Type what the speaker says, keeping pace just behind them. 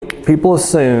people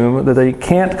assume that they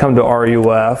can't come to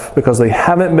RUF because they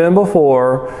haven't been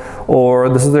before, or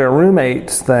this is their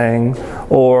roommate's thing,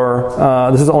 or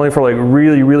this is only for like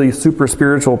really, really super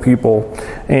spiritual people.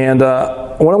 And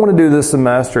what I want to do this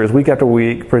semester is week after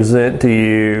week present to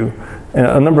you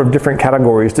a number of different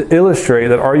categories to illustrate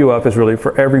that RUF is really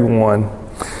for everyone.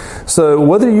 So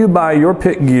whether you buy your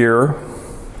pit gear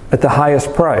at the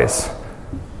highest price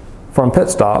from Pit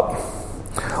Stop,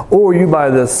 or you buy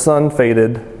this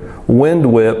sun-faded,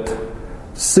 wind-whipped,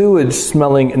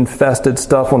 sewage-smelling infested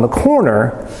stuff on the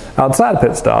corner outside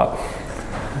Pit Stop.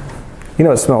 You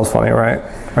know it smells funny, right?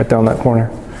 Right down that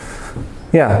corner.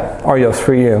 Yeah, RUF's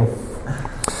for you.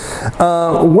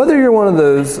 Whether you're one of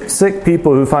those sick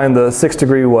people who find the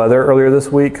 6-degree weather earlier this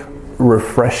week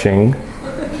refreshing,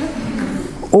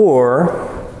 or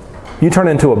you turn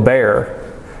into a bear,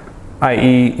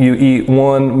 i.e. you eat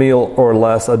one meal or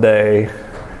less a day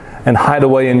and hide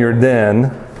away in your den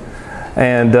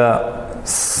and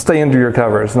stay under your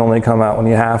covers and only come out when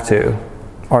you have to.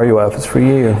 RUF is for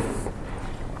you.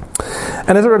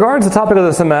 And as it regards the topic of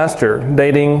the semester,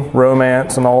 dating,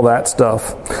 romance, and all that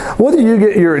stuff, whether you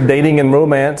get your dating and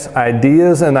romance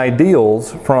ideas and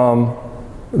ideals from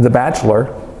The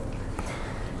Bachelor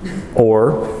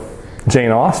or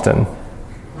Jane Austen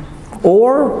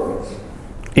or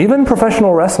even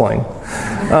professional wrestling,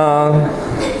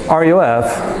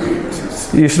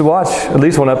 RUF, you should watch at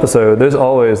least one episode. There's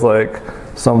always like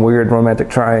some weird romantic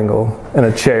triangle in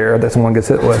a chair that someone gets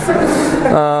hit with.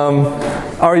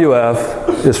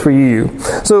 RUF is for you.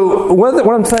 So what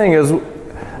I'm saying is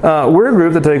we're a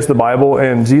group that takes the Bible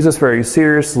and Jesus very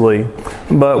seriously,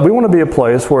 but we want to be a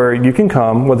place where you can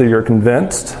come whether you're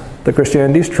convinced that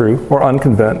Christianity is true or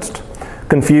unconvinced,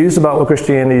 confused about what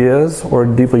Christianity is, or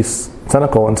deeply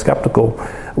cynical and skeptical.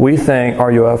 We think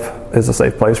RUF is a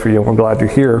safe place for you, and we're glad you're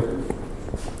here.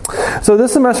 So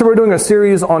this semester we're doing a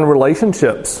series on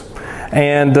relationships.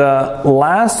 And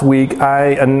last week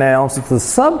I announced that the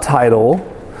subtitle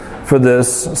for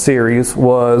this series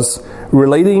was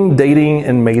Relating, Dating,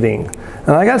 and Mating.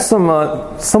 And I got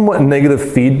some somewhat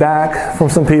negative feedback from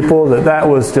some people that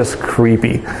was just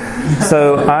creepy.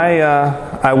 So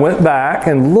I went back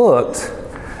and looked,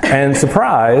 and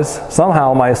surprise,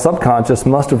 somehow my subconscious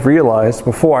must have realized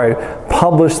before I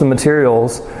published the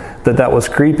materials that was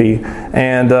creepy.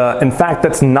 And in fact,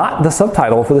 that's not the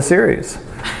subtitle for the series.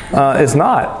 It's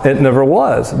not. It never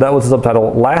was. That was the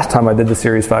subtitle last time I did the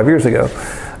series 5 years ago.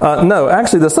 No,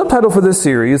 actually, the subtitle for this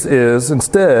series is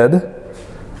instead,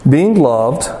 Being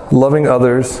Loved, Loving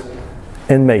Others,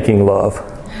 and Making Love.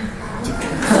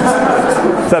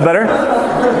 Is that better?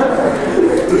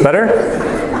 Better?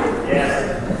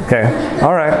 Yes. Okay.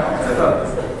 All right.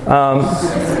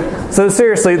 So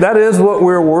seriously, that is what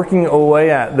we're working away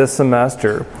at this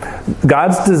semester.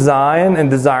 God's design and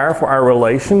desire for our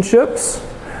relationships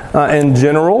in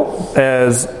general,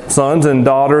 as sons and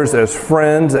daughters, as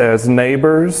friends, as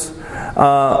neighbors,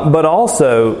 but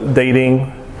also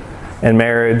dating and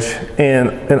marriage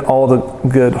and all the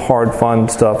good, hard, fun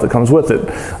stuff that comes with it.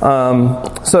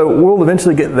 So we'll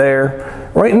eventually get there.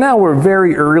 Right now we're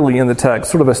very early in the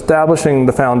text, sort of establishing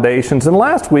the foundations. And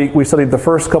last week we studied the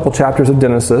first couple chapters of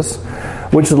Genesis,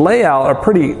 which lay out a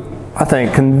pretty, I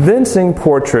think, convincing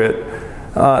portrait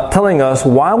telling us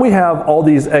why we have all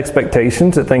these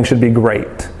expectations that things should be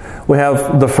great. We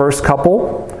have the first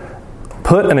couple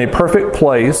put in a perfect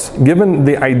place, given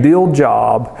the ideal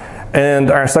job,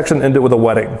 and our section ended with a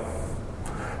wedding.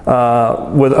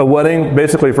 With a wedding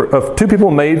basically of two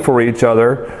people made for each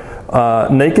other,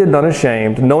 naked and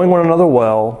unashamed, knowing one another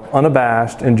well,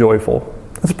 unabashed and joyful.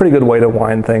 That's a pretty good way to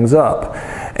wind things up.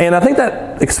 And I think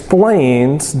that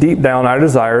explains deep down our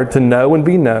desire to know and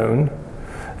be known,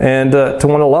 and to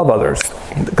want to love others,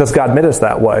 because God made us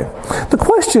that way. The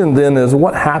question then is,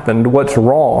 what happened? What's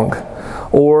wrong?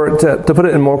 Or to put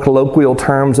it in more colloquial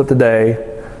terms of today,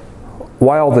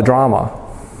 why all the drama?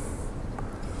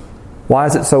 Why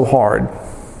is it so hard?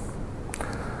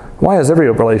 Why is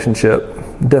every relationship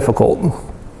difficult?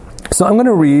 So I'm going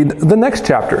to read the next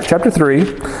chapter, chapter 3.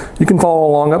 You can follow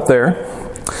along up there.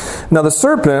 Now the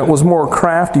serpent was more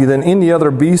crafty than any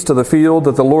other beast of the field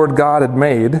that the Lord God had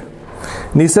made.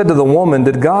 And he said to the woman,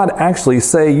 "Did God actually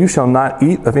say, 'You shall not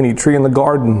eat of any tree in the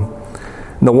garden'?"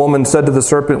 And the woman said to the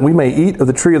serpent, "We may eat of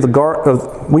the tree of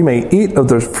the we may eat of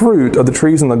the fruit of the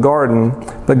trees in the garden,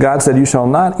 but God said, 'You shall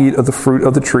not eat of the fruit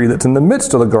of the tree that's in the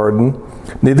midst of the garden,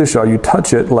 neither shall you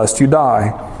touch it, lest you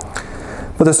die.'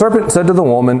 But the serpent said to the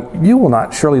woman, 'You will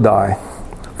not surely die,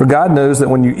 for God knows that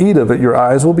when you eat of it, your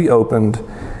eyes will be opened,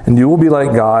 and you will be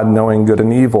like God, knowing good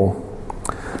and evil.'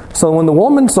 So when the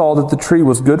woman saw that the tree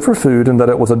was good for food, and that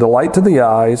it was a delight to the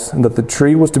eyes, and that the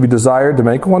tree was to be desired to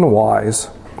make one wise,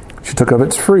 she took of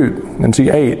its fruit, and she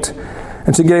ate.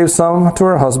 And she gave some to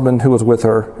her husband who was with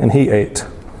her, and he ate.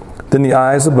 Then the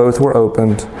eyes of both were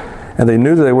opened, and they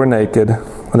knew that they were naked,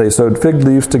 and they sewed fig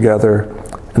leaves together,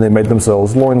 and they made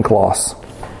themselves loincloths.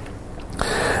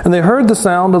 And they heard the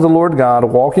sound of the Lord God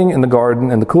walking in the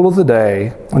garden in the cool of the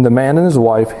day, and the man and his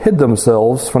wife hid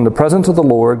themselves from the presence of the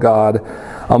Lord God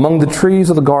among the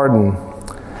trees of the garden.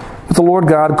 But the Lord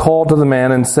God called to the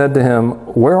man and said to him,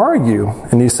 "Where are you?"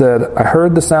 And he said, "I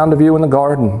heard the sound of you in the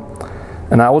garden,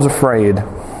 and I was afraid,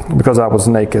 because I was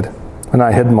naked, and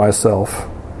I hid myself."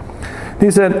 He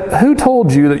said, "Who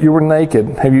told you that you were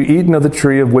naked? Have you eaten of the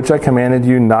tree of which I commanded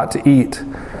you not to eat?"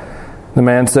 The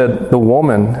man said, "The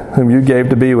woman whom you gave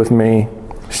to be with me,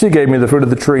 she gave me the fruit of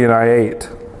the tree, and I ate."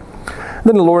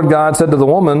 Then the Lord God said to the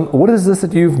woman, "What is this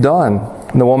that you've done?"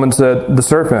 And the woman said, "The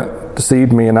serpent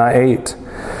deceived me, and I ate."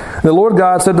 And the Lord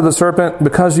God said to the serpent,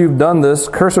 "Because you've done this,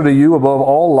 cursed are you above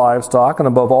all livestock, and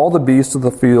above all the beasts of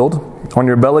the field. On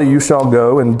your belly you shall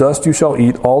go, and dust you shall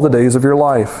eat all the days of your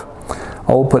life.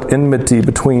 I will put enmity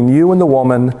between you and the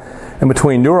woman, and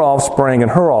between your offspring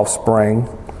and her offspring.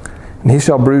 And he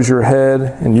shall bruise your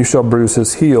head, and you shall bruise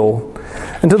his heel.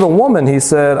 And to the woman he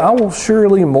said, I will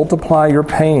surely multiply your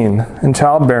pain in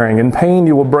childbearing. In pain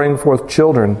you will bring forth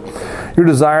children. Your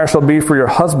desire shall be for your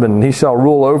husband, and he shall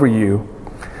rule over you."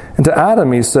 And to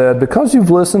Adam he said, "Because you've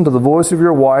listened to the voice of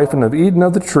your wife, and have eaten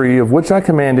of the tree of which I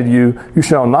commanded you, you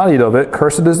shall not eat of it.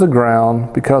 Cursed is the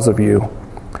ground because of you.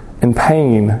 In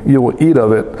pain you will eat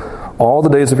of it all the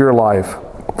days of your life.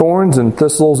 Thorns and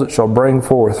thistles it shall bring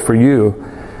forth for you.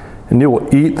 And you will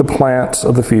eat the plants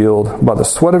of the field. By the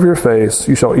sweat of your face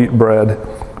you shall eat bread,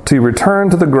 till you return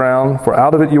to the ground, for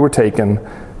out of it you were taken.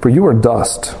 For you are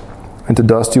dust, and to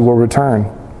dust you will return."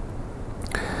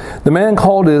 The man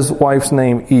called his wife's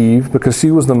name Eve, because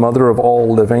she was the mother of all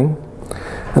living.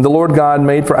 And the Lord God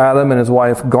made for Adam and his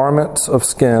wife garments of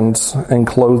skins, and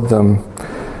clothed them.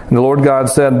 And the Lord God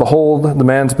said, "Behold, the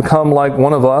man's become like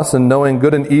one of us, in knowing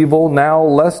good and evil. Now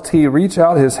lest he reach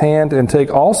out his hand and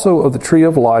take also of the tree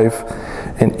of life,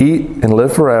 and eat and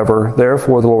live forever.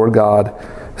 Therefore the Lord God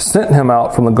sent him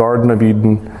out from the Garden of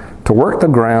Eden to work the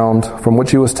ground from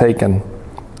which he was taken.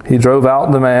 He drove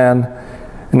out the man,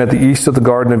 and at the east of the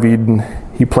Garden of Eden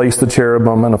he placed the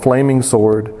cherubim and a flaming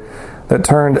sword that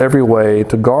turned every way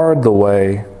to guard the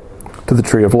way to the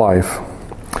tree of life."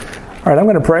 All right, I'm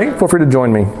going to pray. Feel free to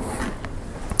join me.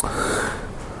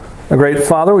 A great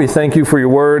Father, we thank you for your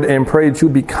word, and pray that you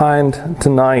would be kind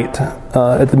tonight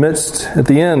at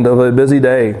the end of a busy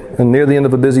day and near the end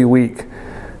of a busy week.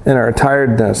 In our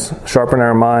tiredness, sharpen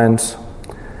our minds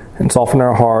and soften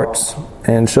our hearts,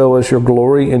 and show us your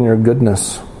glory and your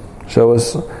goodness. Show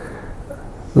us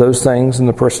those things in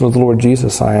the person of the Lord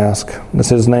Jesus, I ask. In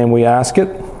his name we ask it.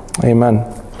 Amen.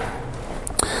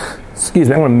 Excuse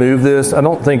me, I'm going to move this. I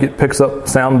don't think it picks up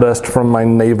sound best from my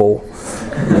navel.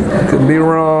 Could be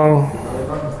wrong.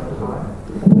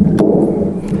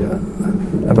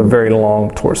 I have a very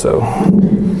long torso.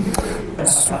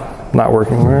 It's not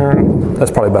working.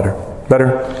 That's probably better.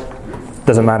 Better?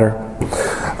 Doesn't matter.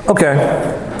 Okay.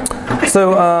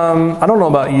 So, I don't know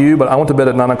about you, but I went to bed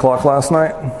at 9 o'clock last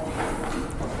night.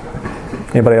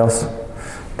 Anybody else?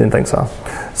 Didn't think so.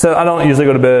 So, I don't usually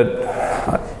go to bed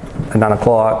at 9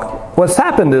 o'clock. What's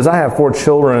happened is I have 4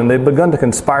 children, and they've begun to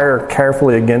conspire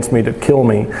carefully against me to kill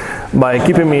me by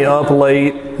keeping me up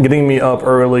late, getting me up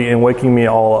early, and waking me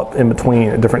all up in between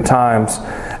at different times.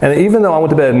 And even though I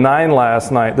went to bed at 9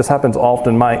 last night, this happens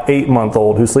often. My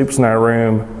 8-month-old, who sleeps in our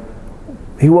room,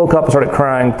 he woke up and started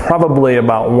crying probably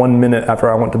about 1 minute after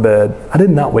I went to bed. I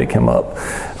did not wake him up.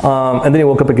 And then he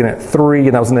woke up again at 3,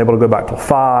 and I wasn't able to go back till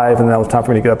 5, and then it was time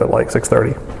for me to get up at like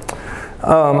 6:30.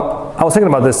 I was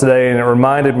thinking about this today, and it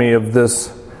reminded me of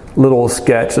this little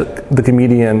sketch that the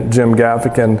comedian Jim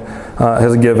Gaffigan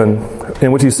has given,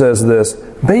 in which he says this: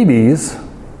 babies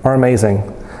are amazing.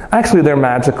 Actually, they're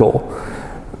magical.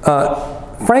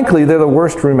 Frankly, they're the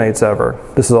worst roommates ever.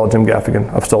 This is all Jim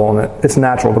Gaffigan. I've stolen it. It's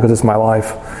natural because it's my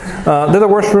life. They're the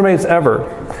worst roommates ever.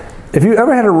 If you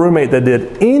ever had a roommate that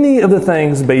did any of the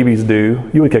things babies do,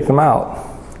 you would kick them out.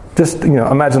 Just,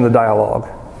 imagine the dialogue.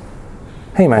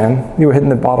 Hey man, you were hitting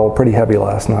the bottle pretty heavy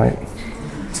last night.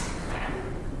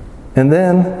 And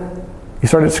then you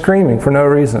started screaming for no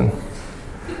reason.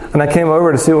 And I came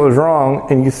over to see what was wrong,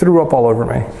 and you threw up all over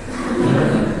me.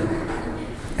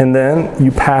 And then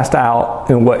you passed out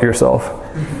and wet yourself.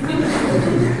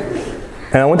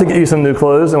 And I went to get you some new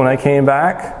clothes, and when I came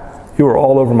back, you were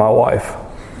all over my wife.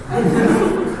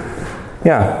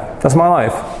 Yeah, that's my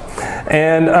life.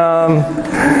 And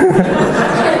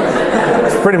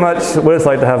it's pretty much what it's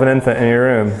like to have an infant in your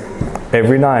room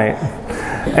every night.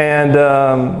 And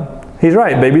he's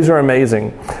right, babies are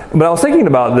amazing. But I was thinking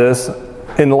about this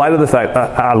in light of the fact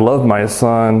I love my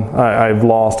son. I've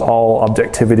lost all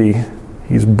objectivity.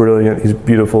 He's brilliant, he's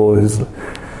beautiful, he's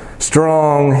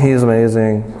strong, he's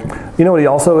amazing. You know what he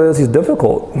also is? He's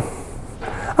difficult.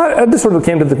 I just sort of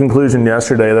came to the conclusion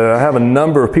yesterday that I have a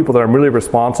number of people that I'm really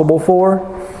responsible for,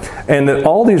 and that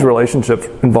all these relationships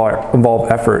involve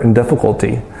effort and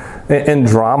difficulty and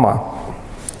drama.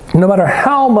 No matter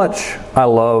how much I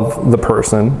love the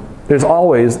person, there's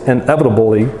always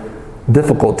inevitably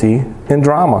difficulty and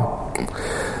drama.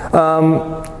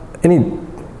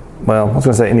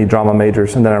 Any drama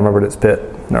majors, and then I remembered it's Pitt.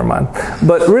 Never mind.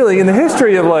 But really, in the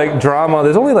history of drama,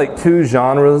 there's only 2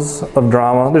 genres of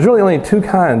drama. There's really only 2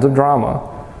 kinds of drama.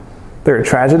 There are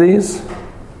tragedies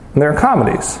and there are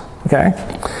comedies. Okay?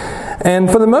 And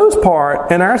for the most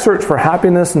part, in our search for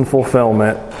happiness and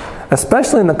fulfillment,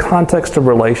 especially in the context of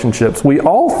relationships, we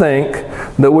all think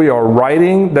that we are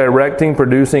writing, directing,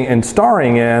 producing, and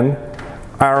starring in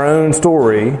our own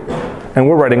story, and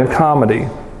we're writing a comedy.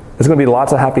 There's going to be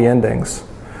lots of happy endings.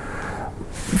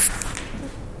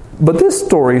 But this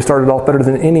story started off better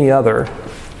than any other,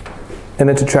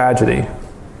 and it's a tragedy,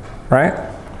 right?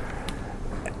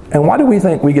 And why do we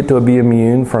think we get to be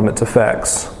immune from its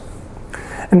effects?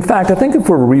 In fact, I think if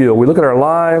we're real, we look at our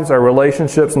lives, our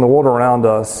relationships, and the world around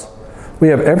us, we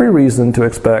have every reason to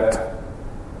expect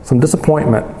some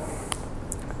disappointment,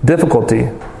 difficulty,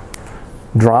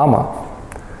 drama.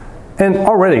 And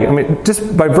already,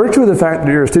 just by virtue of the fact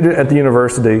that you're a student at the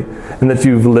university and that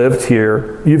you've lived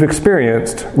here, you've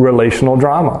experienced relational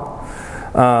drama.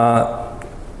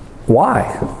 Why?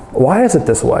 Why is it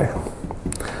this way?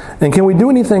 And can we do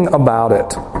anything about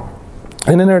it?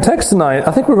 And in our text tonight,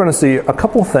 I think we're going to see a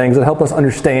couple things that help us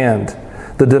understand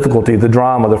the difficulty, the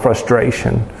drama, the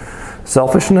frustration,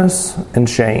 selfishness, and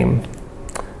shame.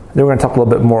 Then we're going to talk a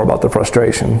little bit more about the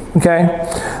frustration. Okay?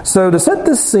 So to set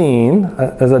this scene,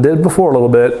 as I did before a little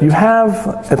bit, you have,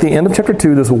 at the end of chapter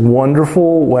 2, this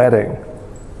wonderful wedding.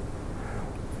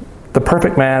 The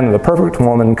perfect man and the perfect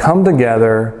woman come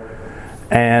together,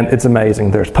 and it's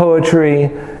amazing. There's poetry,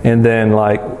 and then,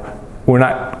 we're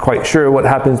not quite sure what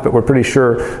happens, but we're pretty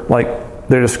sure,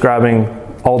 they're describing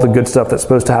all the good stuff that's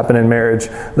supposed to happen in marriage.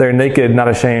 They're naked, not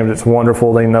ashamed. It's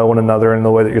wonderful. They know one another in the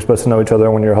way that you're supposed to know each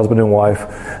other when you're husband and wife.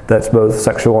 That's both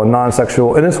sexual and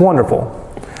non-sexual, and it's wonderful.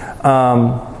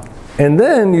 And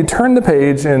then you turn the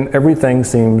page and everything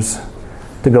seems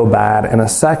to go bad in a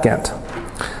second.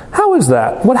 How is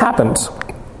that? What happens?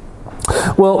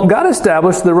 Well, God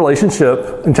established the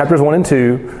relationship in chapters 1 and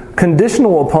 2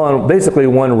 conditional upon basically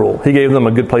one rule. He gave them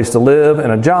a good place to live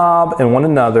and a job and one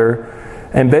another.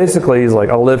 And basically, he's like,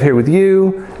 I'll live here with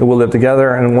you, and we'll live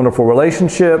together in a wonderful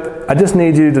relationship. I just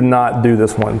need you to not do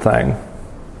this one thing.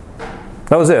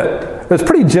 That was it. It was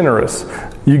pretty generous.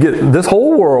 You get this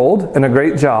whole world and a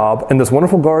great job and this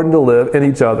wonderful garden to live in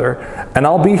each other, and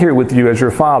I'll be here with you as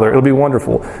your father. It'll be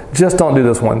wonderful. Just don't do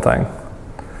this one thing.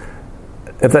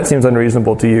 If that seems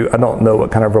unreasonable to you, I don't know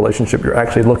what kind of relationship you're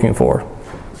actually looking for.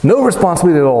 No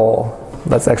responsibility at all.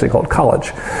 That's actually called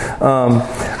college.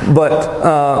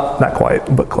 But not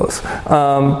quite, but close.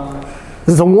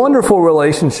 This is a wonderful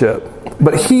relationship.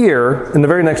 But here, in the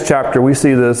very next chapter, we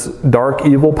see this dark,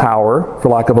 evil power, for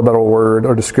lack of a better word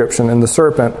or description, in the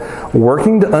serpent,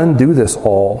 working to undo this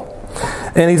all.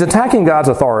 And he's attacking God's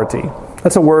authority.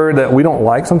 That's a word that we don't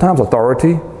like sometimes,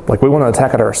 authority. We want to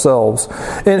attack it ourselves.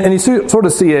 And you sort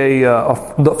of see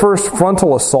the first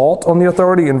frontal assault on the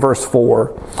authority in verse 4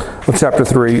 of chapter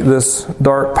 3. This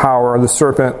dark power, the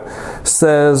serpent,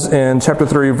 says in chapter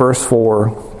 3, verse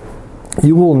 4,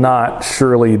 "You will not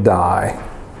surely die."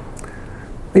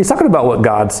 He's talking about what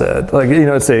God said.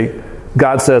 It's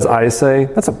God says, I say.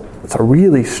 That's a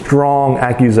really strong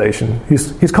accusation.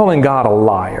 He's calling God a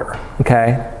liar.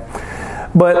 Okay?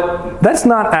 But that's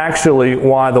not actually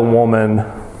why the woman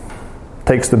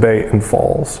takes the bait and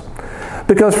falls.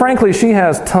 Because frankly, she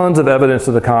has tons of evidence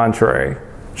to the contrary.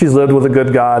 She's lived with a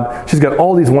good God. She's got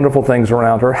all these wonderful things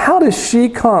around her. How does she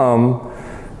come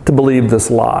to believe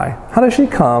this lie? How does she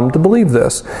come to believe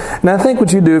this? And I think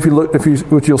what you do,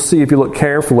 what you'll see if you look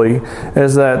carefully,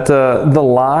 is that the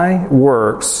lie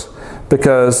works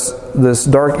because this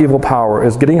dark evil power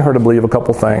is getting her to believe a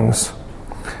couple things.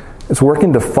 It's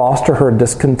working to foster her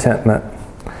discontentment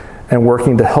and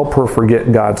working to help her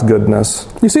forget God's goodness.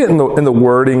 You see it in the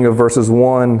wording of verses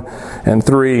 1 and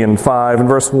 3 and 5. In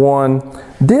verse 1,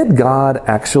 did God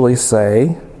actually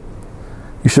say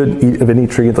you shouldn't eat of any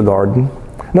tree of the garden?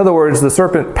 In other words, the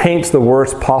serpent paints the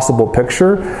worst possible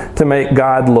picture to make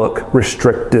God look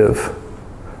restrictive,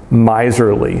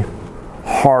 miserly,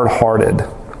 hard-hearted.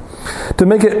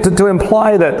 To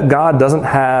imply that God doesn't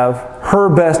have her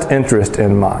best interest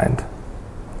in mind.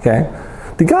 Okay?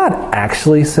 Did God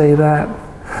actually say that?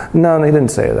 No, he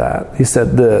didn't say that. He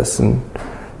said this, and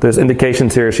there's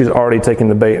indications here she's already taking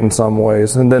the bait in some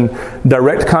ways. And then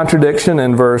direct contradiction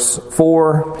in verse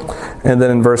 4, and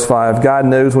then in verse 5, God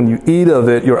knows when you eat of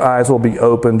it, your eyes will be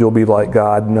opened, you'll be like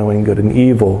God, knowing good and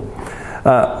evil.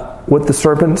 What the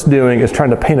serpent's doing is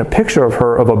trying to paint a picture of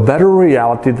her of a better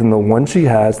reality than the one she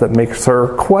has that makes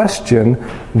her question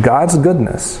God's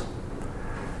goodness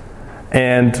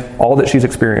and all that she's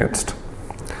experienced.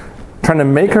 Trying to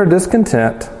make her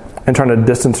discontent and trying to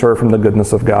distance her from the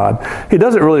goodness of God. He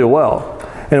does it really well.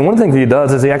 And one of the things he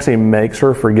does is he actually makes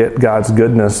her forget God's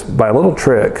goodness by a little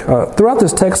trick. Throughout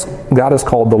this text, God is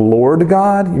called the Lord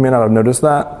God. You may not have noticed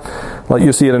that. Like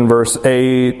you see it in verse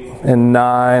 8 and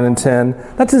 9 and 10.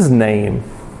 That's his name.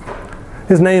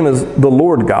 His name is the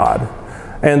Lord God.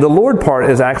 And the Lord part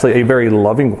is actually a very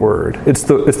loving word. It's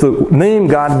the name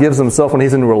God gives himself when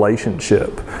he's in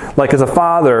relationship. Like as a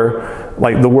father,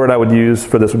 like the word I would use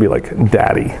for this would be like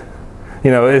daddy.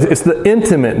 You know, it's the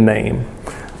intimate name.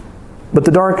 But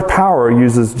the dark power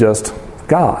uses just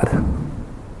God.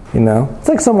 You know? It's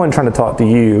like someone trying to talk to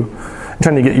you,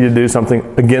 trying to get you to do something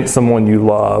against someone you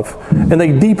love. And they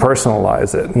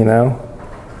depersonalize it, you know?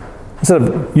 Instead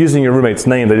of using your roommate's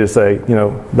name, they just say, you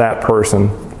know, that person,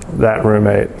 that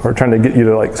roommate. Or trying to get you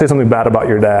to like say something bad about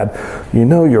your dad. You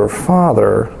know your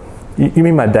father. You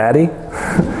mean my daddy?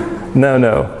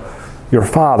 No. Your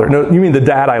father. No, you mean the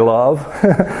dad I love?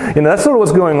 You know, that's sort of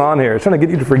what's going on here. It's trying to get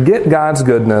you to forget God's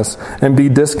goodness and be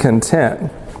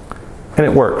discontent. And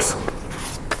it works.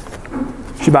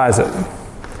 She buys it.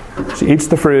 She eats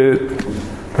the fruit.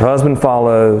 Her husband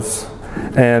follows.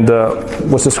 And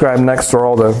what's described next are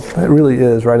all the, it really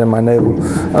is right in my navel,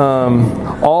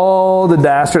 all the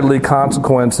dastardly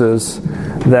consequences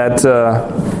that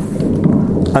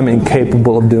I'm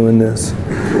incapable of doing this,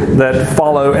 that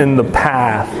follow in the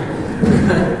path.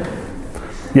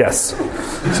 Yes.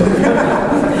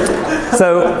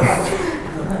 So,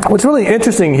 what's really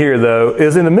interesting here, though,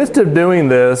 is in the midst of doing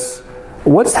this,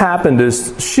 what's happened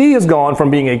is she has gone from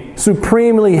being a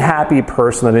supremely happy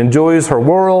person that enjoys her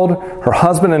world, her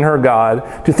husband, and her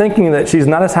God, to thinking that she's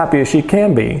not as happy as she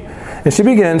can be. And she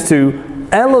begins to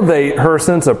elevate her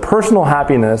sense of personal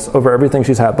happiness over everything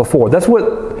she's had before. That's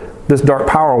what this dark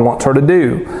power wants her to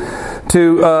do.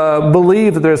 To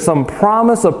believe that there's some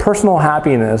promise of personal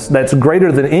happiness that's greater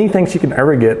than anything she can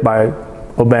ever get by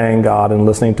obeying God and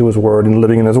listening to His Word and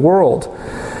living in His world.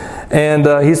 And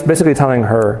he's basically telling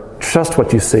her, trust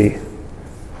what you see.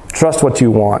 Trust what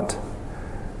you want.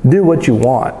 Do what you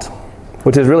want.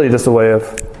 Which is really just a way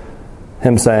of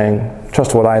him saying,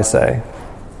 trust what I say.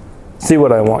 See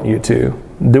what I want you to.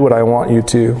 Do what I want you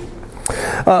to.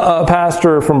 A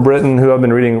pastor from Britain who I've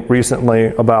been reading recently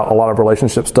about a lot of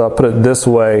relationship stuff put it this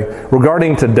way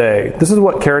regarding today. This is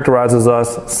what characterizes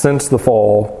us since the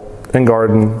fall in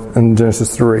garden in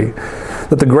Genesis 3.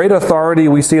 That the great authority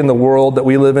we see in the world that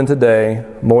we live in today,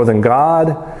 more than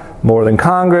God, more than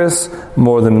Congress,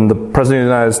 more than the President of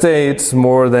the United States,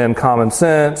 more than common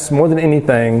sense, more than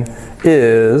anything,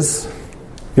 is,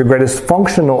 your greatest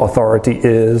functional authority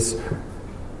is,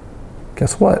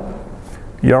 guess what?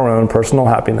 Your own personal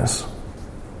happiness.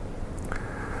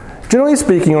 Generally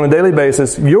speaking, on a daily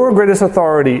basis, your greatest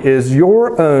authority is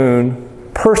your own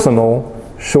personal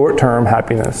short-term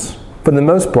happiness. For the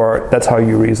most part, that's how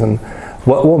you reason.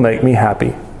 What will make me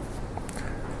happy?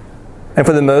 And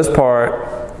for the most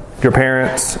part, your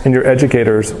parents and your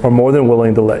educators are more than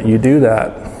willing to let you do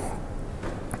that.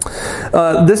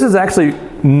 This has actually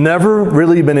never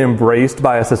really been embraced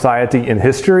by a society in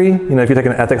history. You know, if you take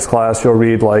an ethics class, you'll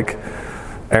read like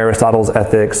Aristotle's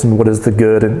Ethics and what is the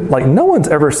good, and like no one's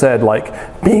ever said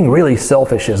like being really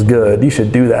selfish is good. You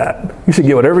should do that. You should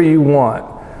get whatever you want.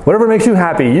 Whatever makes you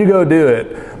happy, you go do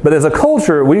it. But as a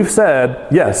culture, we've said,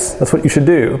 yes, that's what you should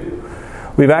do.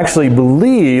 We've actually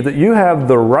believed that you have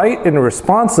the right and the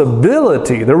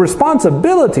responsibility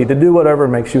to do whatever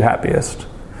makes you happiest.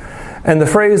 And the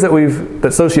phrase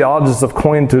that sociologists have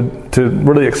coined to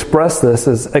really express this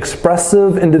is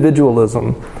expressive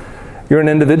individualism. You're an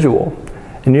individual.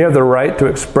 And you have the right to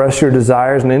express your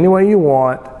desires in any way you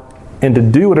want and to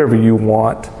do whatever you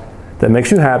want that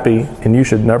makes you happy, and you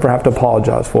should never have to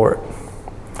apologize for it.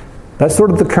 That's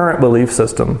sort of the current belief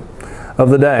system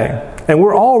of the day. And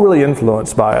we're all really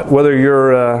influenced by it. Whether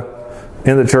you're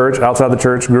in the church, outside the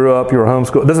church, grew up, you were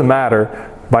homeschooled, it doesn't matter.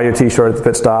 buy you a t-shirt at the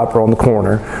pit stop or on the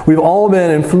corner. We've all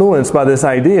been influenced by this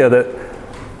idea that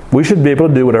we should be able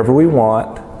to do whatever we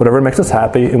want, whatever makes us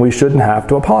happy, and we shouldn't have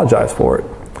to apologize for it.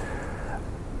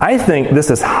 I think this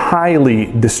is highly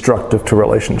destructive to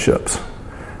relationships.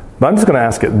 But I'm just going to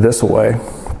ask it this way.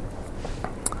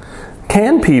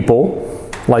 Can people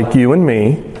like you and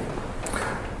me,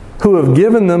 who have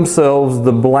given themselves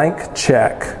the blank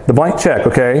check,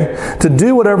 okay, to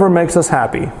do whatever makes us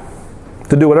happy,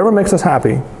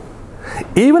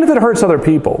 even if it hurts other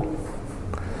people,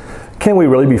 can we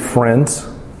really be friends?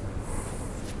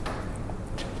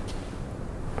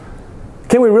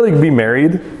 Can we really be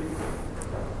married?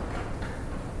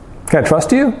 Can I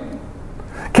trust you?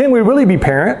 Can we really be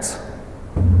parents?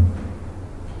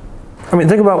 I mean,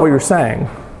 think about what you're saying.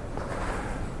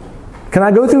 Can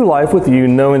I go through life with you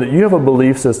knowing that you have a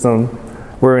belief system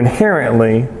where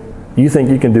inherently you think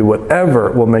you can do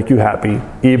whatever will make you happy,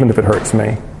 even if it hurts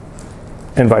me,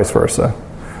 and vice versa?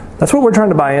 That's what we're trying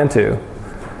to buy into.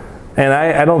 And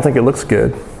I don't think it looks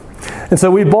good. And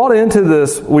so we bought into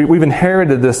this, we've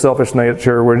inherited this selfish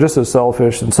nature. We're just as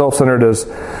selfish and self-centered as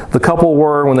the couple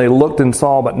were when they looked and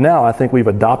saw, but now I think we've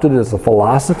adopted it as a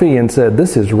philosophy and said,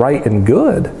 this is right and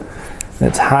good. And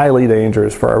it's highly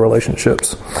dangerous for our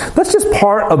relationships. That's just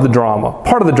part of the drama.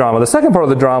 The second part of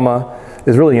the drama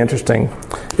is really interesting.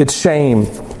 It's shame.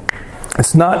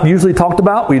 It's not usually talked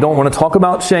about. We don't want to talk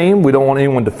about shame. We don't want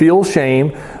anyone to feel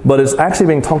shame. But it's actually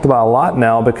being talked about a lot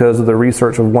now because of the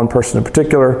research of one person in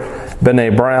particular,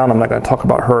 Brené Brown. I'm not going to talk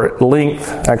about her at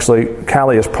length. Actually,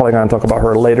 Callie is probably going to talk about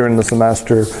her later in the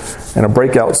semester in a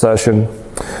breakout session.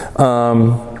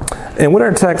 And what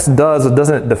our text does, it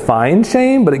doesn't define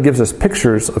shame, but it gives us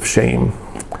pictures of shame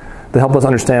to help us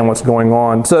understand what's going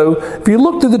on. So if you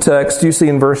look through the text, you see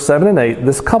in verse 7 and 8,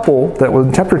 this couple that was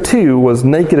in chapter 2 was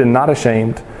naked and not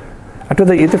ashamed. After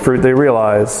they eat the fruit, they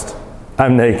realized,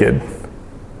 I'm naked.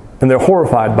 And they're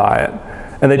horrified by it.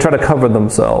 And they try to cover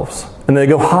themselves. And they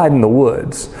go hide in the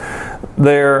woods.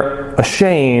 They're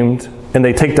ashamed and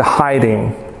they take to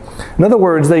hiding. In other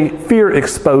words, they fear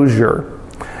exposure.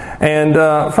 And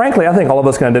frankly, I think all of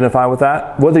us can identify with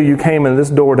that. Whether you came in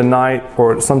this door tonight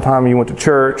or sometime you went to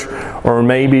church or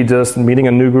maybe just meeting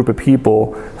a new group of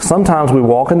people, sometimes we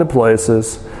walk into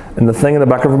places and the thing in the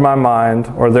back of my mind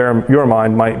or your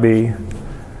mind might be,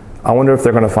 I wonder if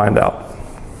they're going to find out.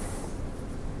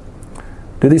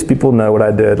 Do these people know what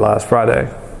I did last Friday?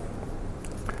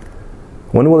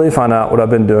 When will they find out what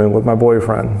I've been doing with my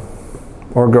boyfriend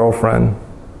or girlfriend?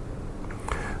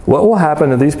 What will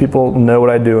happen if these people know what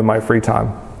I do in my free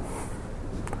time?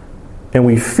 And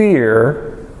we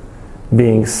fear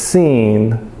being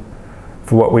seen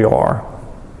for what we are.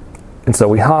 And so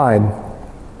we hide.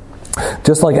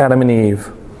 Just like Adam and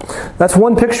Eve. That's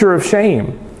one picture of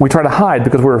shame. We try to hide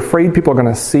because we're afraid people are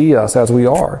going to see us as we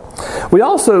are. We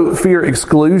also fear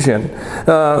exclusion.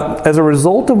 As a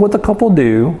result of what the couple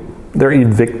do, they're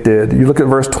evicted. You look at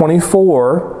verse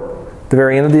 24, the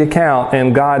very end of the account,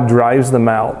 and God drives them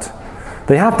out.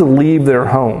 They have to leave their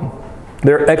home.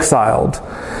 They're exiled.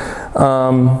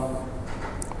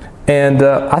 And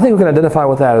I think we can identify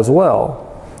with that as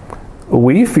well.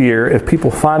 We fear if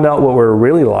people find out what we're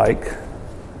really like,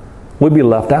 we'll be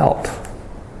left out.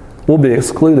 We'll be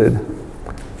excluded.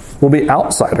 We'll be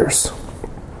outsiders.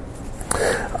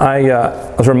 I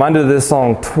was reminded of this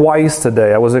song twice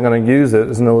today. I wasn't going to use it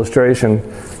as an illustration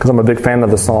because I'm a big fan of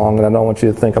the song and I don't want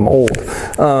you to think I'm old.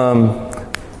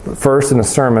 First in a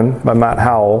sermon by Matt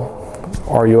Howell,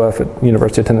 RUF at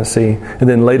University of Tennessee, and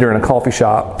then later in a coffee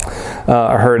shop,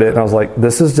 I heard it and I was like,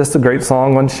 this is just a great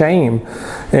song on shame.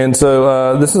 And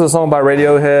so this is a song by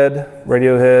Radiohead.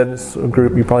 Radiohead is a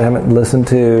group you probably haven't listened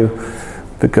to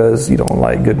because you don't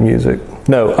like good music.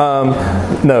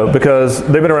 No, because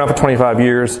they've been around for 25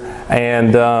 years,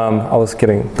 and I was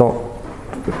kidding.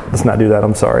 Let's not do that.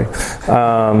 I'm sorry.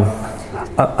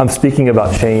 I'm speaking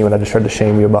about shame, and I just tried to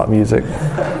shame you about music.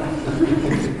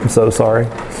 I'm so sorry.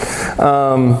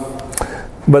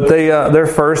 But their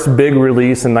first big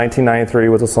release in 1993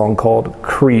 was a song called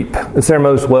Creep. It's their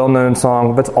most well-known song.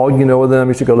 If that's all you know of them,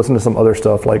 you should go listen to some other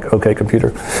stuff like OK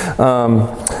Computer.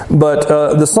 But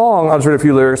the song, I'll just read a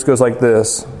few lyrics, goes like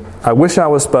this. I wish I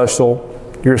was special.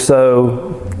 You're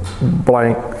so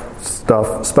blank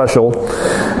stuff special.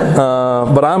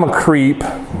 But I'm a creep.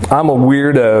 I'm a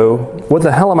weirdo. What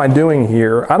the hell am I doing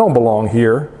here? I don't belong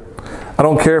here. I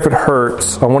don't care if it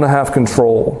hurts. I want to have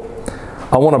control.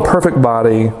 I want a perfect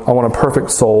body. I want a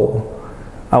perfect soul.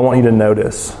 I want you to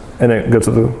notice. And then it goes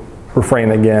to the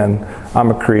refrain again. I'm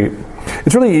a creep.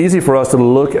 It's really easy for us to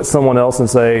look at someone else and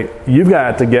say, you've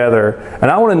got it together.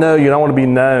 And I want to know you. And I want to be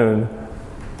known.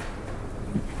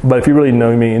 But if you really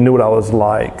knew me and knew what I was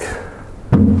like,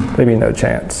 maybe no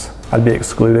chance. I'd be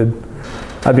excluded.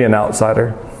 I'd be an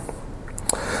outsider.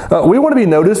 We want to be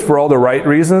noticed for all the right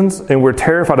reasons, and we're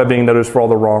terrified of being noticed for all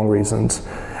the wrong reasons.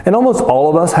 And almost all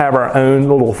of us have our own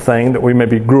little thing that we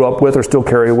maybe grew up with or still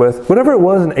carry with. Whatever it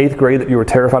was in 8th grade that you were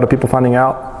terrified of people finding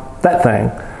out, that thing.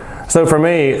 So for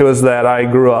me, it was that I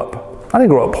didn't grow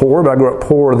up poor, but I grew up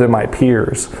poorer than my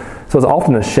peers. So I was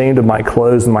often ashamed of my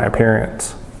clothes and my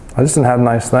appearance. I just didn't have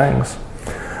nice things.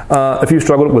 If you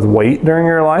struggled with weight during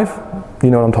your life, you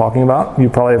know what I'm talking about. You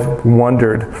probably have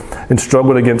wondered and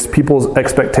struggled against people's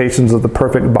expectations of the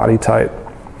perfect body type.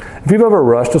 If you've ever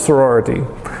rushed a sorority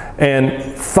and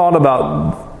thought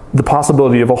about the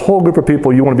possibility of a whole group of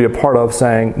people you want to be a part of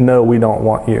saying, no, we don't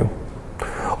want you.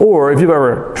 Or if you've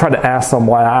ever tried to ask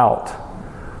someone out,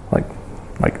 like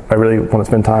I really want to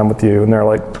spend time with you, and they're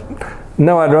like,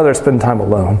 no, I'd rather spend time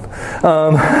alone.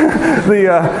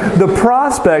 The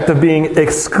prospect of being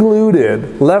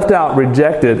excluded, left out,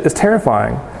 rejected is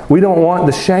terrifying. We don't want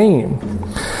the shame.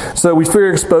 So we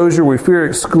fear exposure, we fear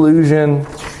exclusion.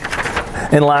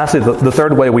 And lastly, the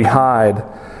third way we hide,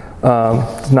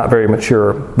 it's not very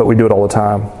mature, but we do it all the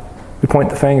time. We point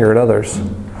the finger at others.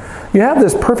 You have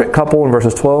this perfect couple in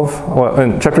verses 12,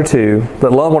 in chapter 2,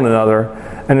 that love one another.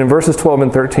 And in verses 12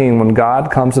 and 13, when God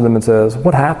comes to them and says,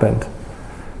 what happened?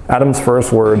 Adam's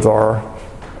first words are,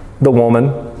 the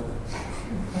woman.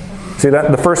 See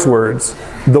that? The first words,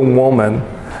 the woman.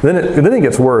 Then it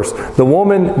gets worse. The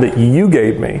woman that you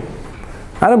gave me.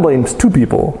 Adam blames two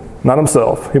people, not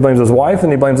himself. He blames his wife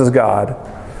and he blames his God.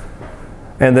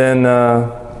 And then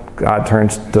God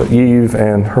turns to Eve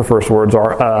and her first words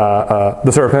are,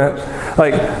 the serpent.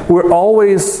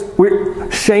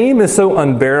 Shame is so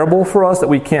unbearable for us that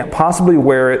we can't possibly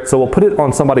wear it, so we'll put it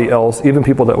on somebody else, even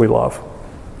people that we love.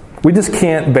 We just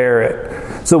can't bear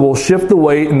it. So we'll shift the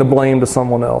weight and the blame to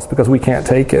someone else because we can't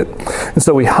take it. And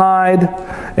so we hide,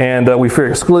 and we fear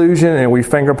exclusion, and we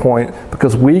finger point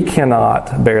because we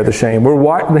cannot bear the shame.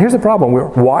 Here's the problem. We're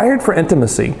wired for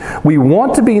intimacy. We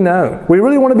want to be known. We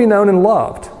really want to be known and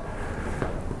loved.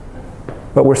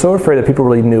 But we're so afraid that people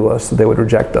really knew us that they would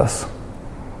reject us.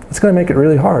 It's going to make it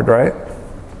really hard, right?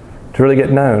 To really get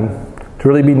known, to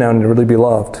really be known, and to really be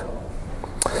loved.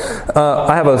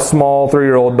 I have a small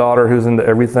 3-year-old daughter who's into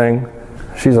everything.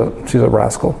 She's a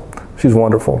rascal. She's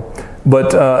wonderful.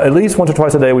 But at least once or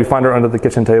twice a day we find her under the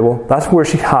kitchen table. That's where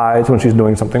she hides when she's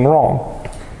doing something wrong.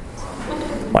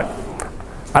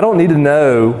 I don't need to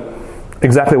know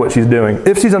exactly what she's doing.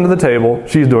 If she's under the table,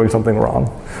 she's doing something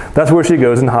wrong. That's where she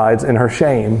goes and hides in her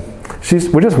shame.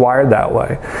 We're just wired that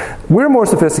way. We're more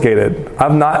sophisticated.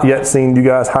 I've not yet seen you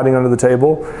guys hiding under the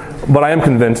table, but I am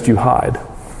convinced you hide.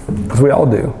 Because we all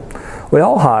do. We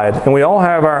all hide, and we all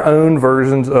have our own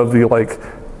versions of the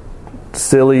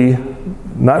silly,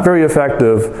 not very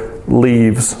effective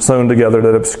leaves sewn together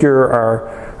that obscure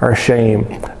our shame.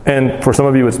 And for some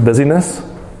of you, it's busyness.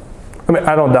 I mean,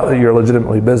 I don't doubt that you're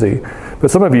legitimately busy,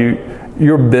 but some of you,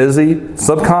 you're busy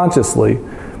subconsciously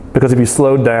because if you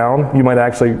slowed down, you might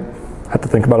actually have to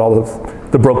think about all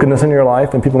the brokenness in your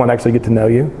life, and people might actually get to know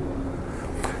you.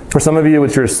 For some of you,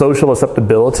 it's your social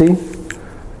acceptability.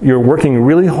 You're working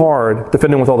really hard to fit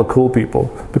in with all the cool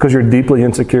people because you're deeply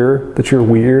insecure that you're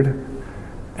weird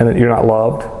and that you're not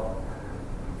loved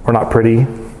or not pretty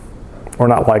or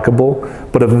not likable.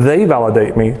 But if they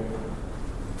validate me,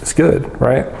 it's good,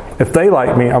 right? If they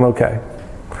like me, I'm okay.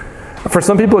 For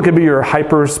some people, it could be your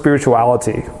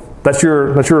hyper-spirituality. That's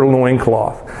your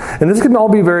loincloth. And this can all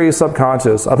be very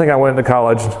subconscious. I think I went to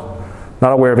college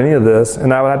not aware of any of this,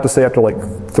 and I would have to say after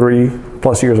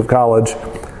 3+ years of college,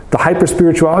 the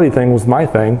hyper-spirituality thing was my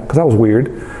thing, because I was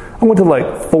weird. I went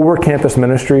to 4 campus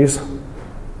ministries,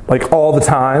 all the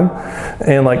time,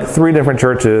 and 3 different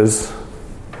churches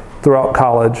throughout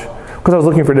college, because I was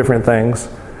looking for different things.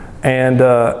 And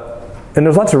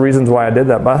there's lots of reasons why I did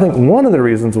that, but I think one of the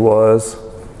reasons was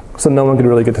so no one could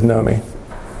really get to know me.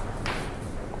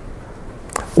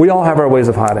 We all have our ways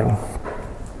of hiding.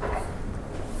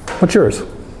 What's yours?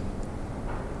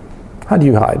 How do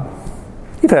you hide?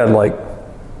 You've had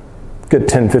good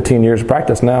 10, 15 years of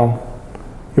practice now.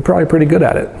 You're probably pretty good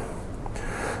at it.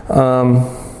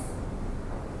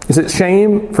 Is it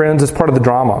shame, friends, is part of the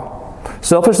drama.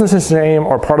 Selfishness and shame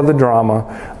are part of the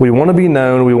drama. We want to be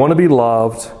known. We want to be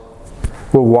loved.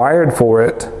 We're wired for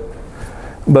it.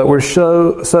 But we're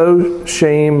so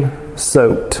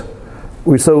shame-soaked.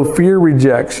 We so fear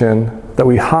rejection that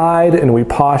we hide and we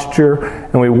posture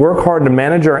and we work hard to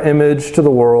manage our image to the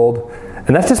world.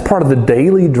 And that's just part of the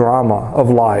daily drama of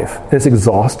life. It's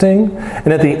exhausting. And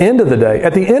at the end of the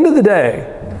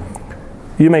day,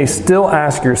 you may still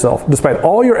ask yourself, despite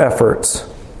all your efforts,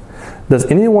 does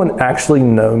anyone actually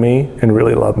know me and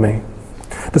really love me?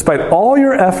 Despite all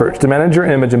your efforts to manage your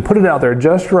image and put it out there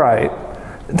just right,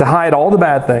 to hide all the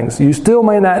bad things, you still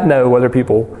may not know whether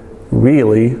people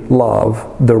really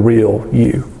love the real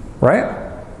you. Right?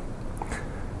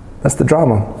 That's the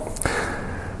drama.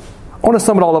 I want to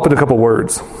sum it all up in a couple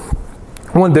words.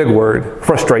 One big word: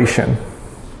 frustration.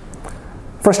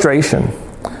 Frustration.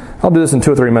 I'll do this in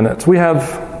 2 or 3 minutes. We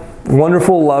have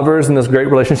wonderful lovers in this great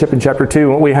relationship in chapter 2.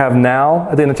 What we have now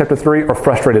at the end of chapter 3 are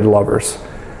frustrated lovers.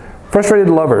 Frustrated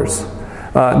lovers.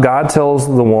 God tells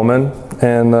the woman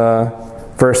in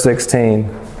verse 16,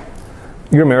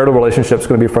 your marital relationship is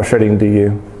going to be frustrating to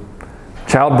you.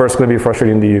 Childbirth is going to be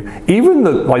frustrating to you. Even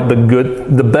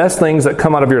the best things that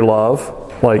come out of your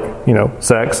love, like,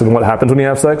 sex and what happens when you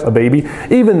have sex, a baby,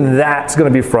 even that's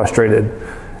going to be frustrated.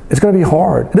 It's going to be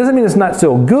hard. It doesn't mean it's not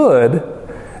still good.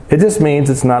 It just means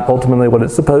it's not ultimately what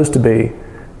it's supposed to be.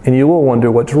 And you will wonder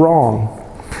what's wrong.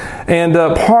 And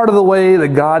part of the way that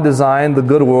God designed the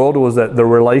good world was that the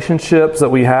relationships that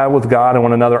we have with God and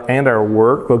one another and our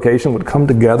work, vocation, would come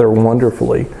together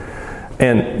wonderfully.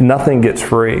 And nothing gets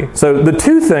free. So the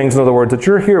two things, in other words, that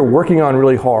you're here working on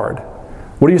really hard.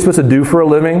 What are you supposed to do for a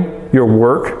living? Your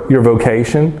work, your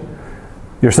vocation,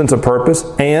 your sense of purpose,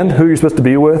 and who you're supposed to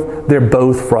be with, they're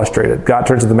both frustrated. God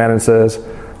turns to the man and says,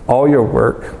 all your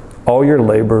work, all your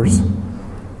labors,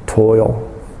 toil,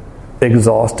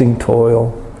 exhausting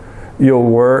toil. You'll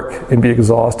work and be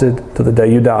exhausted till the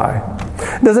day you die.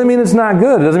 It doesn't mean it's not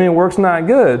good. It doesn't mean work's not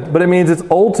good, but it means it's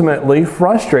ultimately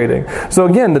frustrating. So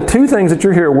again, the two things that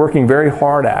you're here working very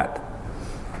hard at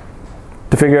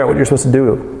to figure out what you're supposed to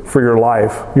do for your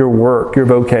life, your work, your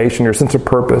vocation, your sense of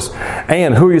purpose,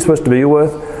 and who are you supposed to be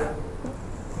with,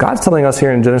 God's telling us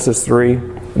here in Genesis 3,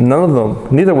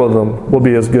 neither of them will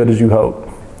be as good as you hope.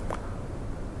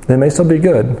 They may still be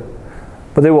good,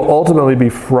 but they will ultimately be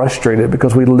frustrated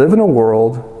because we live in a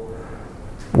world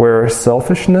where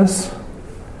selfishness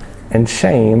and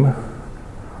shame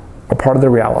are part of the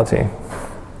reality.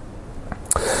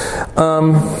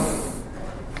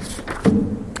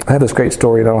 I have this great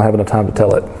story and I don't have enough time to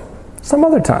tell it. Some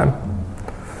other time.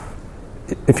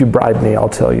 If you bribe me, I'll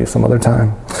tell you some other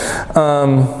time.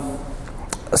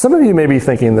 Some of you may be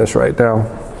thinking this right now.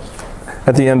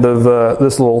 At the end of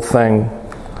this little thing,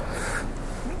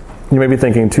 you may be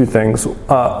thinking two things.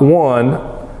 One,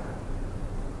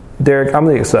 Derek, I'm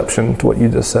the exception to what you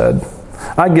just said.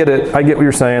 I get it. I get what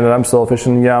you're saying, that I'm selfish,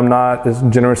 and I'm not as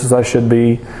generous as I should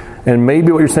be. And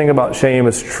maybe what you're saying about shame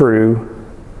is true.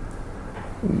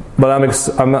 But I'm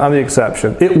the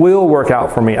exception. It will work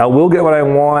out for me. I will get what I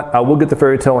want. I will get the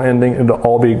fairy tale ending. It'll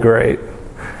all be great.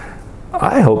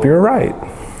 I hope you're right.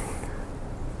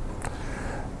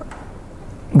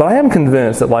 But I am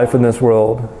convinced that life in this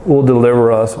world will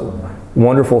deliver us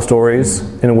wonderful stories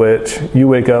in which you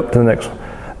wake up to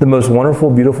the most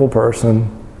wonderful, beautiful person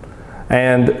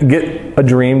and get a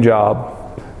dream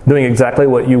job doing exactly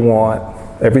what you want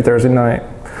every Thursday night.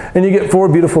 And you get 4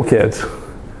 beautiful kids.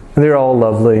 And they're all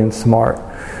lovely and smart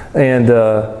and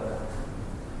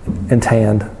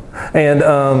tanned. And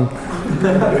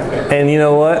you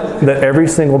know what? That every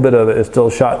single bit of it is still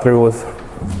shot through with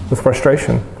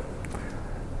frustration.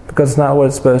 Because it's not what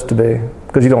it's supposed to be.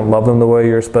 Because you don't love them the way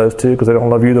you're supposed to. Because they don't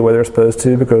love you the way they're supposed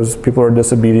to. Because people are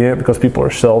disobedient. Because people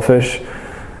are selfish.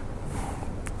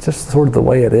 It's just sort of the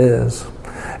way it is.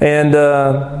 And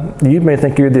you may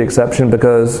think you're the exception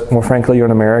because, well, frankly, you're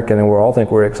an American and we all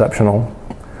think we're exceptional.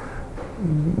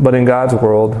 But in God's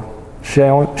world,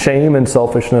 shame and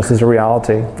selfishness is a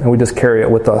reality, and we just carry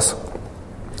it with us.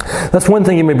 That's one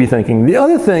thing you may be thinking. The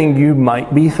other thing you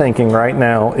might be thinking right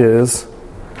now is,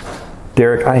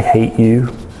 Derek, I hate you.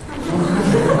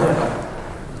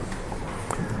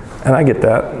 And I get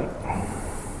that.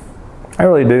 I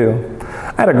really do.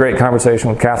 I had a great conversation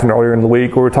with Catherine earlier in the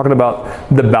week where we were talking about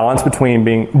the balance between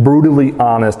being brutally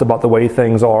honest about the way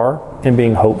things are and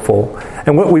being hopeful.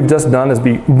 And what we've just done is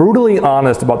be brutally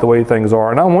honest about the way things are.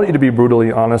 And I want you to be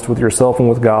brutally honest with yourself and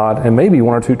with God, and maybe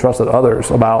 1 or 2 trusted others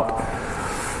about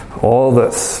all the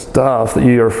stuff that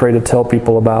you are afraid to tell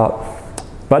people about.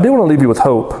 But I do want to leave you with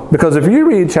hope, because if you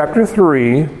read chapter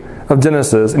 3 of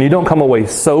Genesis and you don't come away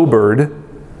sobered,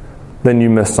 then you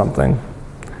missed something.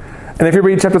 And if you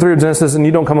read chapter 3 of Genesis and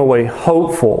you don't come away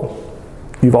hopeful,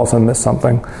 you've also missed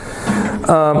something.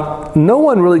 No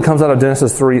one really comes out of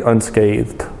Genesis 3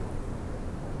 unscathed.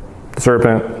 The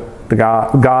serpent,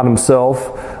 God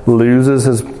himself loses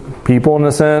his people in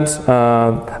a sense,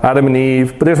 Adam and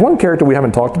Eve. But there's one character we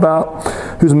haven't talked about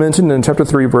who's mentioned in chapter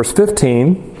 3, verse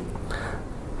 15.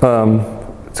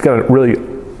 It's got a really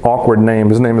awkward name.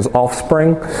 His name is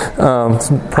Offspring. It's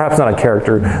perhaps not a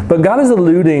character. But God is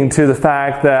alluding to the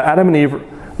fact that Adam and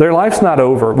Eve, their life's not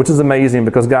over, which is amazing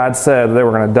because God said they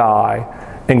were going to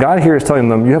die. And God here is telling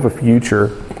them, you have a future.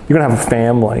 You're going to have a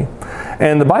family.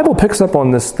 And the Bible picks up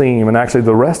on this theme, and actually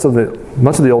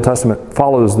much of the Old Testament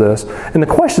follows this. And the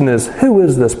question is, who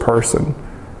is this person?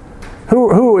 Who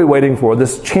are we waiting for?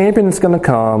 This champion that's going to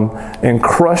come and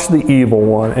crush the evil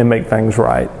one and make things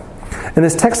right. And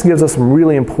this text gives us some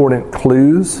really important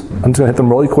clues. I'm just going to hit them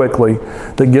really quickly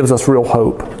that gives us real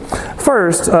hope.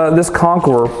 First, this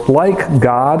conqueror, like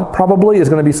God, probably is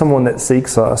going to be someone that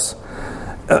seeks us.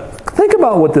 Think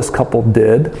about what this couple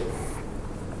did.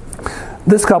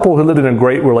 This couple who lived in a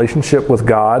great relationship with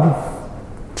God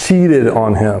cheated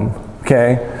on him.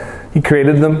 Okay? He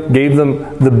created them, gave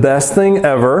them the best thing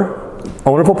ever,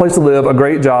 a wonderful place to live, a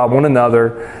great job, one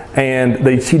another, and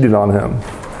they cheated on him.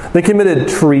 They committed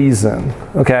treason.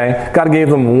 Okay? God gave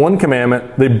them one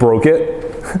commandment, they broke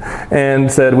it,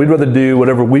 and said, we'd rather do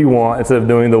whatever we want instead of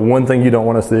doing the one thing you don't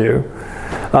want us to do.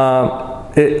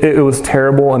 It was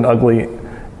terrible and ugly,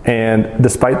 and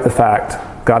despite the fact,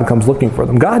 God comes looking for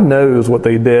them. God knows what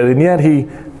they did, and yet He,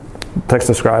 text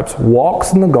describes,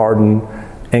 walks in the garden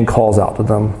and calls out to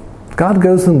them. God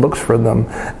goes and looks for them.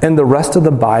 And the rest of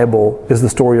the Bible is the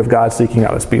story of God seeking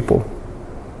out His people.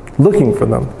 Looking for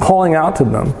them, calling out to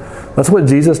them. That's what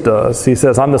Jesus does. He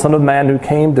says, I'm the Son of Man who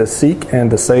came to seek and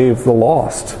to save the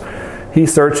lost. He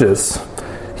searches.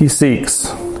 He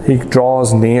seeks. He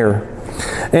draws near.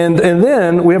 And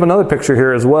then we have another picture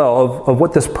here as well of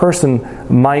what this person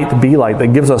might be like that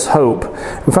gives us hope.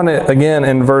 We find it again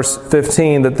in verse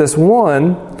 15 that this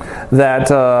one that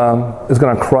is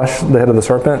going to crush the head of the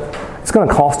serpent, it's going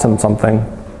to cost him something.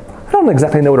 I don't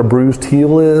exactly know what a bruised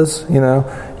heel is. You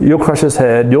know, you'll crush his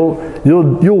head. You'll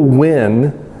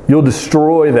win. You'll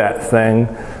destroy that thing,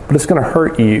 but it's going to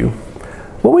hurt you.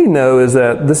 What we know is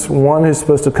that this one who's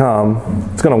supposed to come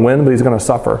is going to win, but he's going to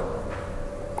suffer.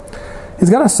 He's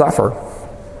going to suffer.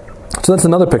 So that's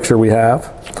another picture we have.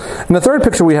 And the third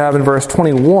picture we have in verse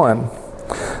 21,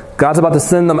 God's about to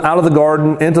send them out of the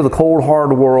garden into the cold,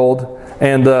 hard world,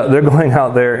 and they're going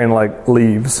out there in like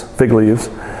leaves, fig leaves,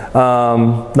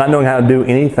 not knowing how to do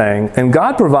anything. And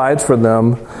God provides for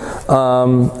them,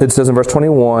 it says in verse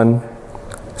 21,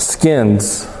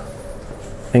 skins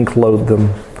and clothed them.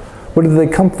 Where did they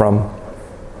come from,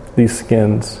 these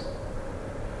skins?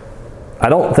 I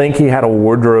don't think he had a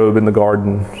wardrobe in the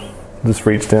garden. Just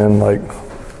reached in like,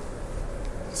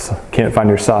 can't find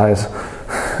your size.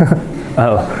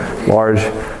 Oh, large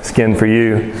skin for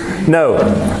you. No.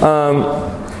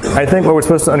 I think what we're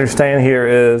supposed to understand here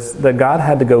is that God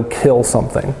had to go kill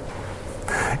something.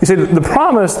 You see, the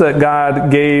promise that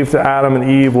God gave to Adam and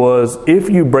Eve was,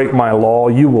 if you break my law,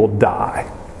 you will die.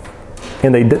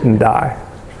 And they didn't die.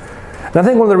 And I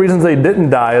think one of the reasons they didn't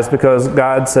die is because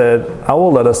God said, I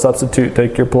will let a substitute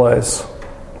take your place.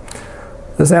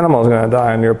 This animal is going to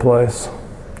die in your place.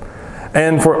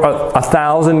 And for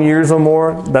 1,000 years or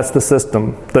more, that's the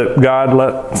system. That God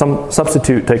let some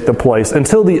substitute take the place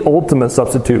until the ultimate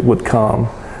substitute would come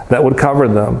that would cover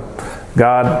them.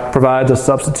 God provides a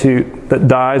substitute that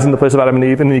dies in the place of Adam and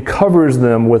Eve, and He covers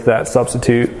them with that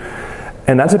substitute.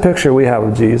 And that's a picture we have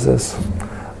of Jesus.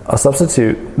 A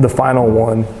substitute, the final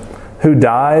one, who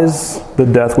dies the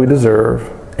death we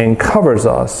deserve and covers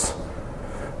us,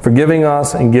 forgiving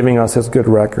us and giving us His good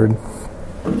record.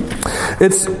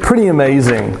 It's pretty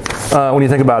amazing when you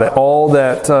think about it, all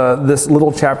that this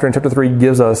little chapter in chapter 3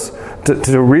 gives us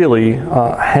to really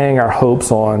hang our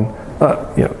hopes on.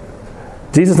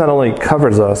 Jesus not only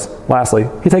covers us, lastly,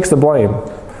 He takes the blame.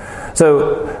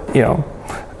 So,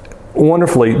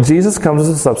 wonderfully, Jesus comes as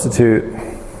a substitute,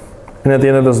 and at the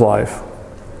end of His life,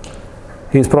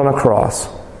 He's put on a cross.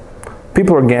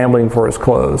 People are gambling for His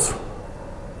clothes.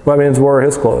 Well, that means where are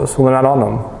His clothes? Well, they're not on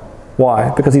Him.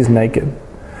 Why? Because He's naked.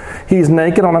 He's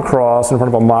naked on a cross in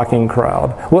front of a mocking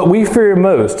crowd. What we fear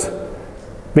most,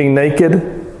 being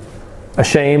naked,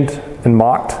 ashamed, and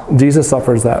mocked, Jesus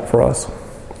suffers that for us.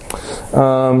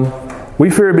 We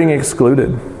fear being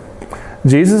excluded.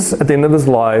 Jesus, at the end of His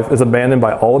life, is abandoned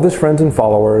by all of His friends and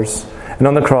followers. And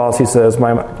on the cross, He says,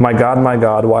 my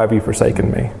God, why have you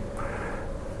forsaken me?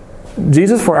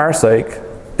 Jesus, for our sake,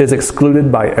 is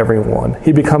excluded by everyone.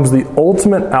 He becomes the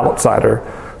ultimate outsider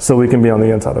so we can be on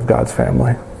the inside of God's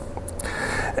family.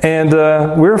 And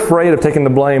we're afraid of taking the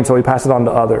blame, so we pass it on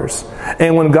to others.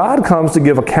 And when God comes to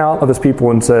give account of His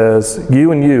people and says,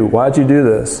 you and you, why'd you do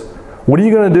this? What are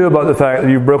you going to do about the fact that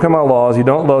you've broken my laws, you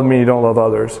don't love me, you don't love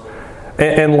others?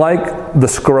 And like the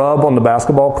scrub on the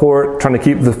basketball court, trying to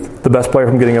keep the best player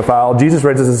from getting a foul, Jesus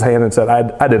raises His hand and said,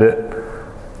 I did it.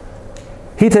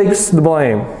 He takes the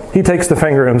blame. He takes the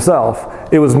finger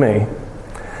himself. It was me.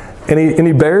 And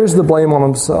he bears the blame on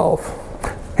himself.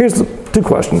 Here's the two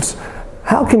questions.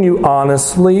 How can you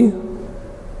honestly,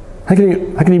 how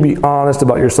can you be honest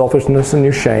about your selfishness and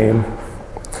your shame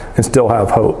and still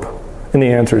have hope? And the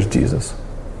answer is Jesus.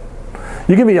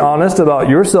 You can be honest about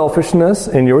your selfishness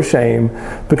and your shame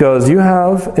because you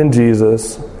have in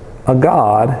Jesus a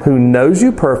God who knows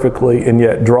you perfectly and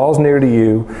yet draws near to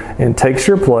you and takes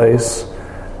your place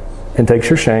and takes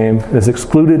your shame and is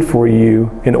excluded for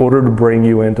you in order to bring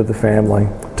you into the family,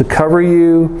 to cover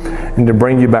you and to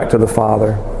bring you back to the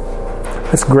Father.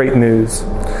 That's great news.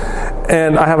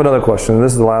 And I have another question.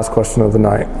 This is the last question of the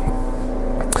night.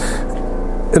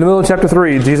 In the middle of chapter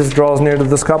 3, Jesus draws near to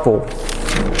this couple.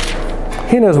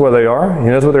 He knows where they are. He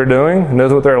knows what they're doing. He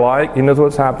knows what they're like. He knows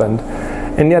what's happened.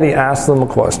 And yet he asks them a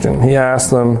question. He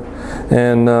asks them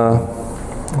in, I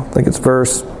think it's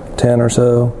verse 10 or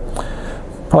so,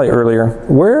 probably earlier.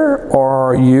 Where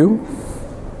are you?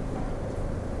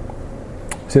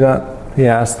 See that? He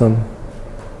asked them,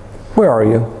 where are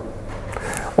you?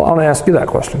 Well, I want to ask you that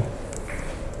question.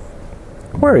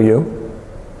 Where are you?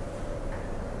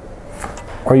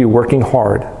 Are you working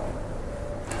hard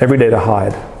every day to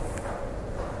hide?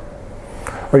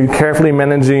 Are you carefully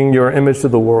managing your image to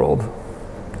the world?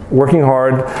 Working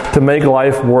hard to make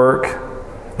life work,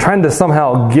 trying to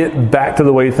somehow get back to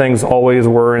the way things always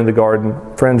were in the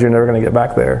garden. Friends, you're never going to get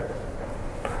back there.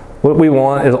 What we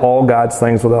want is all God's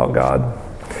things without God.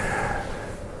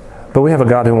 But we have a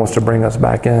God who wants to bring us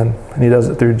back in, and He does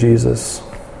it through Jesus.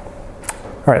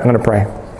 All right, I'm going to pray.